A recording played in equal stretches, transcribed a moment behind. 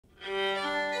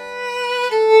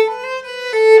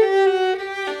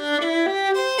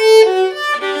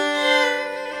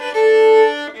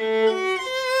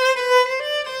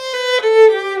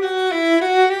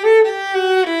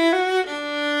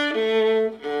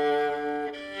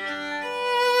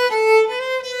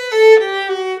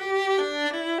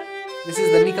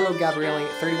Gabrieli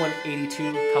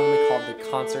 3182, commonly called the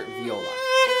Concert Viola.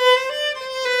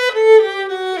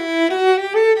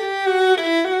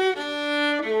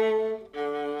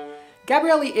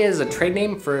 Gabrieli is a trade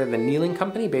name for the kneeling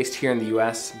company based here in the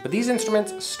US, but these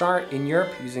instruments start in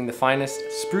Europe using the finest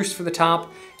spruce for the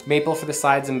top, maple for the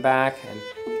sides and back, and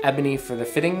ebony for the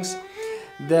fittings.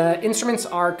 The instruments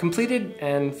are completed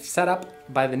and set up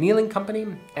by the kneeling company,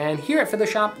 and here at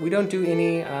Fiddlershop we don't do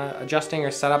any adjusting or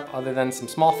setup other than some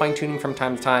small fine tuning from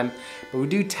time to time, but we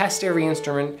do test every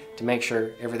instrument to make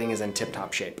sure everything is in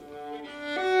tip-top shape.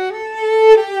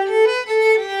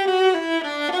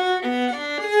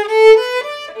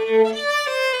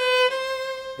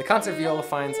 The Concert Viola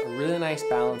finds a really nice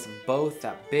balance of both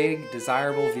that big,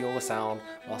 desirable viola sound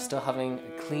while still having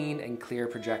a clean and clear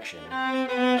projection.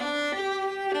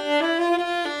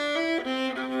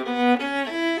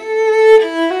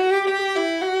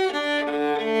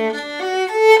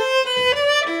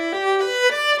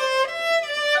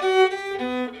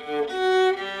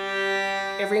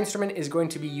 Every instrument is going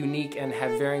to be unique and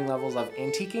have varying levels of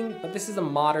antiquing, but this is a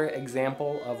moderate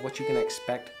example of what you can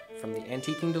expect from the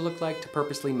antiquing to look like to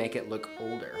purposely make it look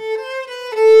older.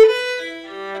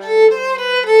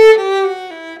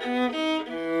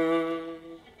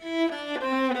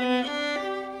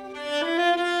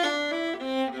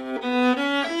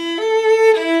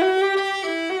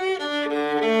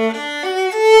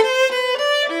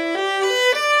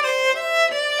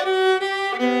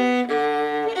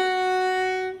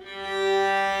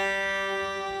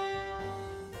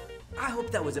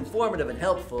 That was informative and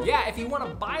helpful. Yeah, if you want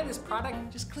to buy this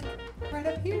product, just click right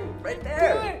up here. Right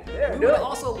there. Do it. There, We would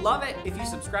also love it if you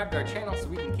subscribe to our channel so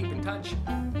we can keep in touch.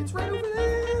 It's right over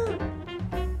there.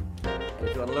 And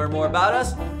if you want to learn more about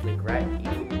us, click right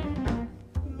here.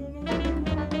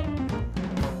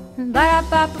 Bye,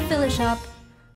 Fiddlershop.